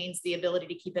maintains the ability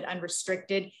to keep it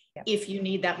unrestricted if you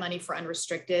need that money for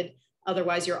unrestricted.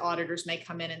 Otherwise, your auditors may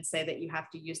come in and say that you have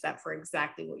to use that for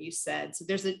exactly what you said. So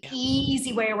there's an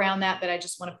easy way around that, but I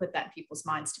just want to put that in people's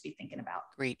minds to be thinking about.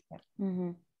 Great.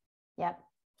 Yep.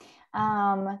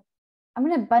 I'm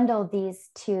going to bundle these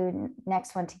two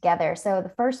next one together. So the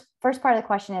first part of the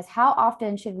question is, how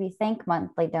often should we thank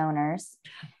monthly donors?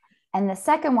 And the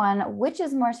second one, which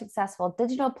is more successful,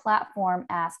 digital platform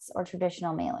asks or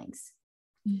traditional mailings?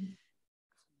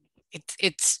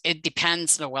 It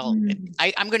depends. Well,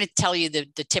 I'm going to tell you the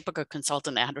typical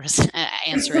consultant address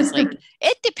answer is like,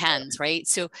 it depends, right?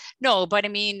 So no, but I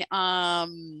mean,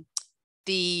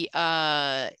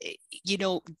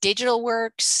 digital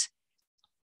works,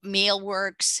 mail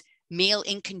works, mail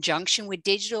in conjunction with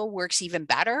digital works even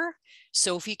better.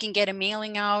 So if you can get a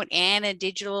mailing out and a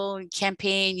digital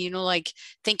campaign, like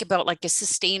think about like a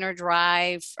sustainer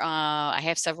drive. I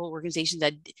have several organizations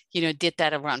that, did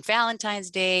that around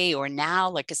Valentine's Day, or now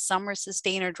like a summer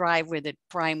sustainer drive with a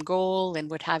prime goal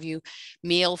and what have you,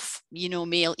 mail,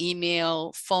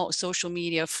 email, phone, social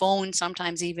media, phone,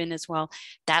 sometimes even as well.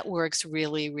 That works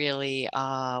really, really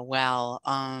well.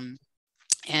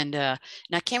 And I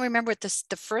can't remember what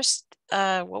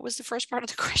was the first part of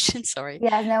the question? Sorry.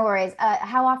 Yeah, no worries.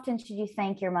 How often should you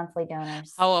thank your monthly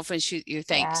donors? How often should you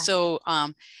thank? Yeah. So,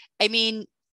 I mean,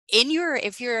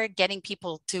 if you're getting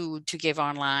people to give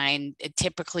online,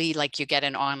 typically like you get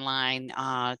an online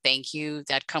thank you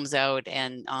that comes out.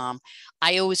 And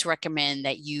I always recommend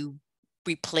that you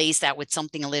replace that with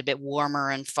something a little bit warmer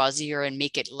and fuzzier and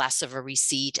make it less of a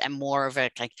receipt and more of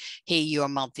a like, hey, your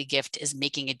monthly gift is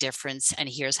making a difference and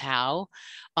here's how.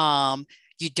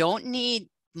 You don't need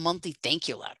monthly thank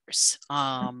you letters.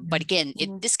 But again,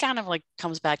 this kind of like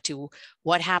comes back to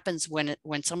what happens when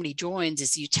somebody joins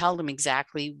is you tell them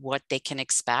exactly what they can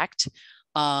expect.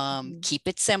 Keep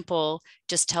it simple.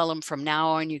 Just tell them from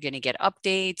now on, you're going to get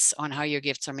updates on how your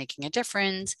gifts are making a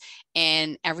difference.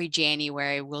 And every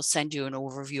January, we'll send you an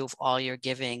overview of all your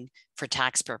giving for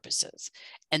tax purposes.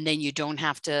 And then you don't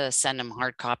have to send them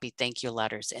hard copy thank you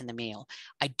letters in the mail.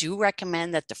 I do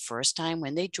recommend that the first time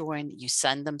when they join, you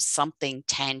send them something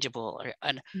tangible, or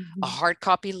a hard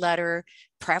copy letter,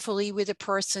 preferably with a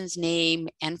person's name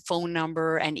and phone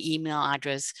number and email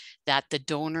address that the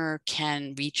donor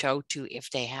can reach out to if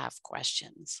they have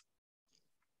questions.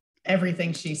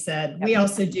 Everything she said. We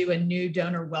also do a new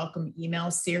donor welcome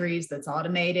email series that's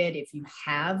automated if you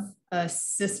have a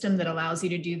system that allows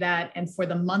you to do that. And for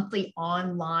the monthly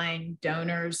online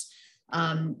donors,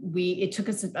 it took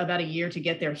us about a year to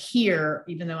get there here,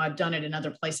 even though I've done it in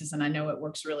other places and I know it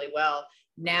works really well.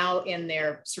 Now in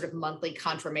their sort of monthly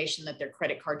confirmation that their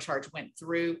credit card charge went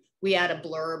through, we add a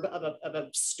blurb of a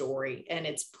story. And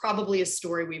it's probably a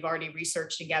story we've already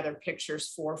researched and gathered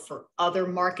pictures for other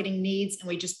marketing needs. And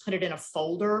we just put it in a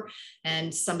folder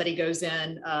and somebody goes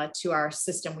in to our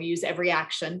system. We use Every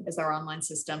Action as our online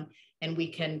system, and we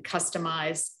can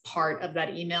customize part of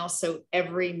that email. So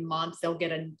every month they'll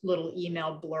get a little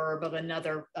email blurb of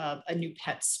a new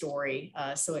pet story.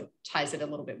 So it ties it a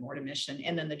little bit more to mission.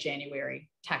 And then the January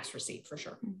tax receipt for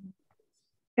sure.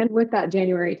 And with that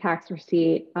January tax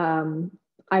receipt,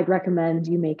 I'd recommend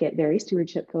you make it very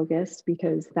stewardship focused,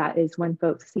 because that is when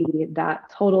folks see that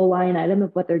total line item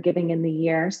of what they're giving in the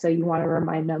year. So you want to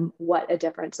remind them what a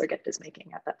difference their gift is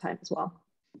making at that time as well.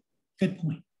 Good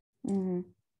point.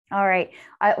 All right.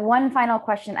 One final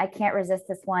question. I can't resist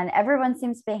this one. Everyone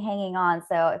seems to be hanging on.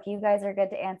 So if you guys are good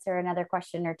to answer another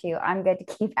question or two, I'm good to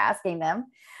keep asking them.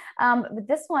 But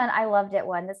this one, I loved it.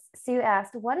 Sue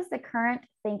asked, what is the current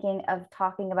thinking of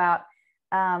talking about,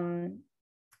 I'm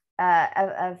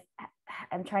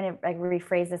trying to like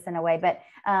rephrase this in a way, but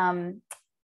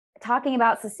talking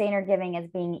about sustainer giving as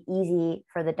being easy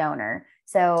for the donor.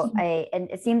 So and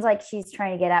it seems like she's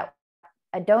trying to get at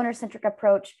a donor-centric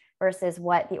approach versus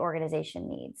what the organization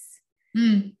needs.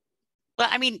 Well,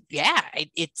 I mean, yeah,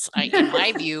 it's in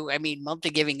my view, I mean, monthly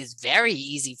giving is very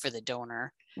easy for the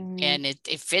donor. And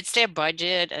it fits their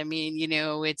budget. I mean, you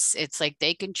know, it's like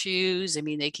they can choose. I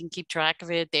mean, they can keep track of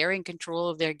it. They're in control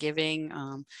of their giving.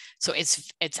 So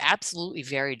it's absolutely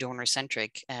very donor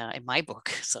centric in my book.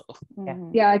 So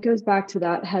yeah, it goes back to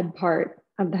that head part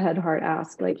of the head heart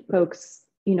ask. Like folks,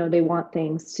 you know, they want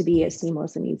things to be as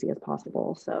seamless and easy as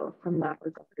possible. So from that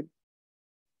regard,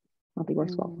 I think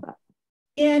works well for that.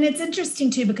 And it's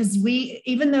interesting too, because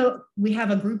even though we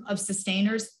have a group of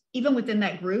sustainers, even within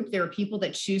that group, there are people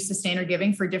that choose sustainer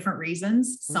giving for different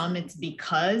reasons. Some it's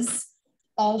because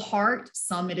all heart,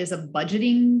 some it is a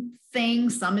budgeting thing,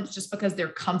 some it's just because they're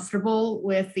comfortable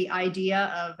with the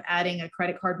idea of adding a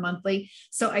credit card monthly.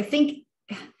 So I think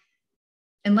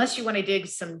unless you want to dig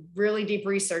some really deep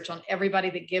research on everybody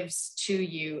that gives to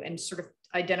you and sort of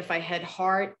identify head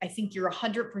heart, I think you're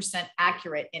 100%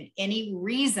 accurate in any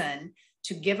reason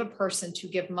to give a person to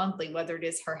give monthly, whether it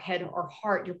is her head or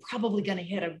heart, you're probably going to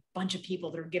hit a bunch of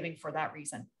people that are giving for that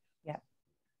reason. Yeah.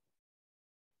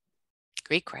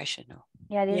 Great question.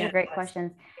 Yeah, these are great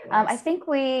questions. I think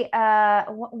we,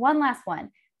 one last one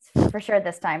for sure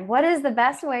this time. What is the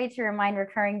best way to remind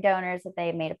recurring donors that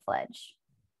they made a pledge?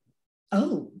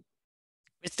 Oh.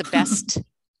 It's the best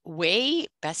way,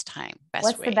 best time, best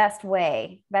What's way. the best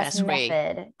way, best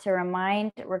method way to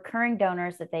remind recurring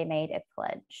donors that they made a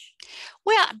pledge?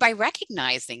 Well, by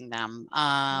recognizing them,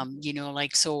 you know,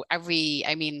 like, so I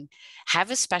mean,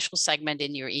 have a special segment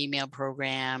in your email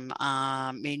program,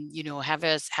 and, you know, have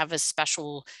a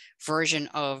special version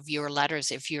of your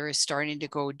letters if you're starting to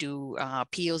go do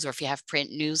appeals, or if you have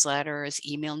print newsletters,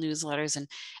 email newsletters, and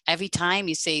every time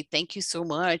you say, thank you so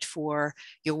much for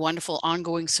your wonderful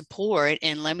ongoing support,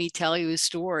 and let me tell you a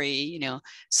story, you know,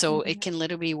 so it can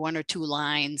literally be 1 or 2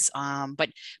 lines, but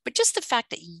just the fact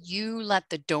that you let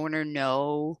the donor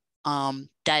know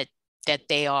that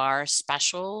they are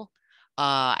special,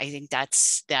 I think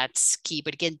that's key.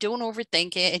 But again, don't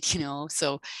overthink it, you know.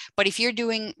 So, but if you're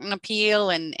doing an appeal,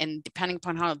 and depending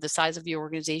upon how the size of your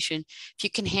organization, if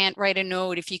you can handwrite a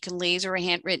note, if you can laser a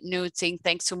handwritten note saying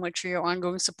thanks so much for your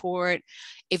ongoing support.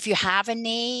 If you have a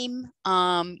name,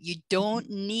 you don't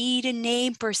need a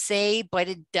name per se, but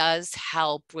it does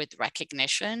help with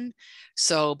recognition.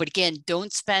 So, but again,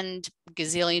 don't spend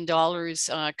gazillion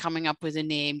dollars coming up with a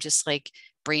name. Just like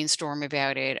brainstorm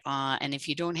about it. And if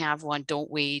you don't have one, don't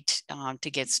wait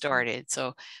to get started.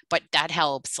 So, but that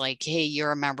helps. Like, hey,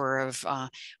 you're a member of,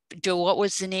 what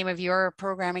was the name of your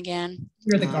program again?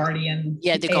 You're the Guardian.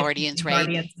 Yeah, the Guardians, right?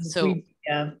 Guardians. So,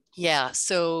 yeah.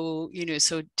 So, you know,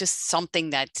 so just something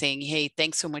that saying, hey,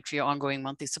 thanks so much for your ongoing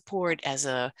monthly support as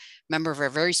a member of a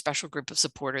very special group of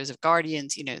supporters of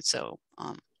Guardians, you know, so,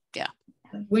 yeah.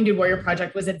 Wounded Warrior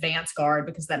Project was Advance Guard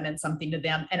because that meant something to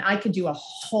them. And I could do a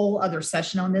whole other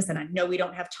session on this, and I know we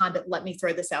don't have time, but let me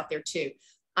throw this out there too.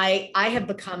 I have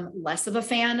become less of a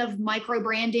fan of micro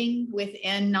branding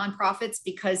within nonprofits,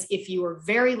 because if you are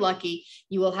very lucky,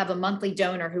 you will have a monthly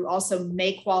donor who also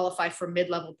may qualify for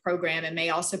mid-level program and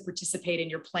may also participate in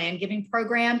your plan giving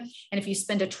program. And if you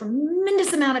spend a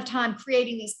tremendous amount of time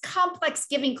creating these complex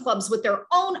giving clubs with their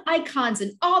own icons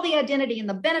and all the identity and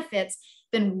the benefits,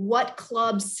 then what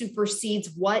club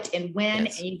supersedes what and when?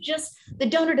 Yes. And the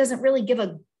donor doesn't really give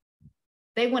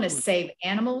they want to save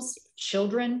animals,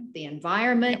 children, the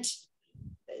environment,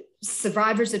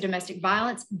 survivors of domestic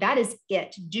violence. That is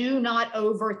it. Do not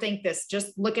overthink this.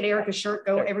 Just look at Erica's shirt.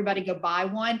 Everybody go buy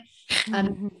one.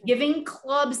 Giving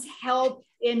clubs help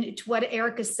to what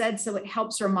Erica said. So it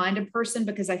helps remind a person,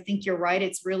 because I think you're right.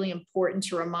 It's really important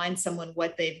to remind someone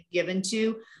what they've given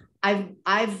to.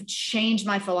 I've changed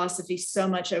my philosophy so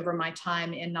much over my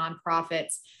time in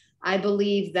nonprofits. I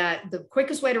believe that the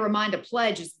quickest way to remind a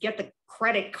pledge is get the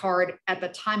credit card at the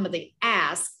time of the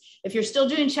ask. If you're still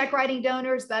doing check writing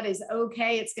donors, that is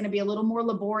okay. It's going to be a little more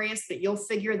laborious, but you'll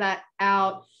figure that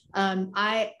out.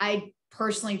 I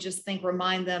personally just think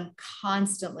remind them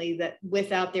constantly that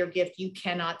without their gift, you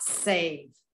cannot save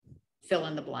fill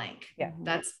in the blank. Yeah,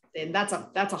 that's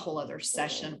a whole other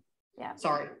session. Yeah.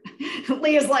 Sorry.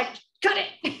 Leah's like, cut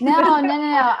it. No.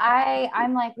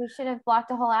 I'm like, we should have blocked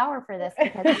a whole hour for this,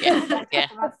 because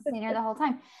about senior the whole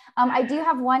time. I do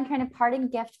have one kind of parting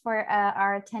gift for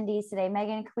our attendees today.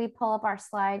 Megan, can we pull up our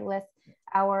slide with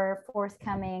our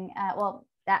forthcoming,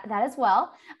 that as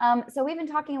well. So we've been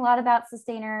talking a lot about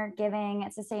sustainer giving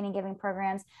and sustaining giving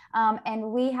programs.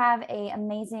 And we have an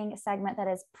amazing segment that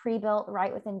is pre-built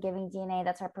right within Givingdna.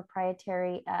 That's our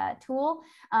proprietary tool.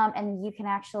 And you can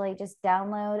actually just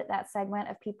download that segment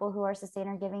of people who are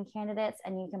sustainer giving candidates,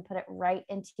 and you can put it right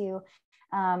into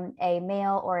a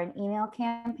mail or an email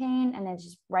campaign, and it's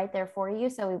just right there for you.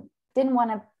 So we didn't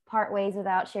want to part ways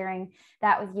without sharing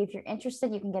that with you. If you're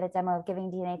interested, you can get a demo of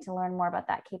Givingdna to learn more about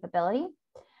that capability.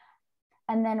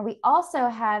 And then we also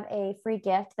have a free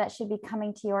gift that should be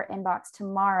coming to your inbox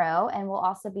tomorrow, and we'll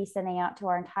also be sending out to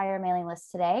our entire mailing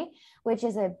list today, which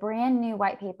is a brand new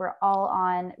white paper all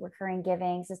on recurring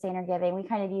giving, sustainer giving. We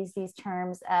kind of use these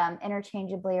terms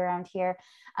interchangeably around here.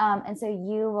 And so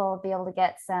you will be able to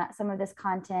get some of this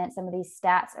content, some of these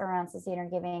stats around sustainer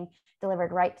giving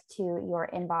delivered right to your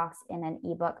inbox in an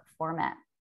ebook format.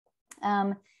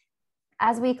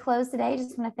 As we close today,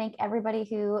 just want to thank everybody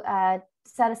who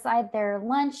set aside their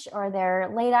lunch or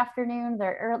their late afternoon,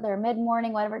 their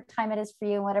mid-morning, whatever time it is for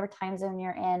you, whatever time zone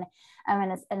you're in.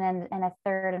 And then a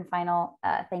third and final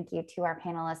thank you to our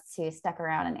panelists who stuck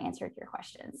around and answered your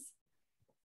questions.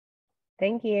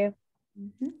 Thank you.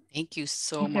 Mm-hmm. Thank you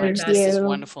so much. This is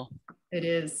wonderful. It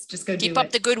is. Just go do it. Keep up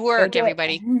the good work,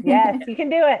 everybody. Yes, you can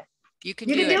do it. You can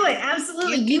do it.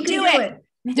 Absolutely. You can do it.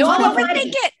 Don't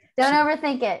overthink it. Don't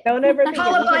overthink it. Don't overthink it.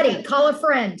 Call a buddy, call a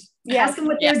friend. Yes. Ask them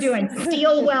what they're doing.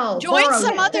 Steal well. Join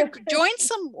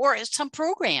some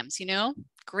programs, you know.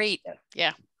 Great.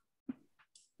 Yeah.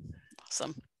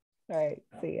 Awesome. All right.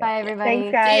 See ya. Bye, everybody.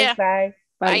 Thanks, guys. Yeah. Bye.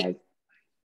 Bye. Guys.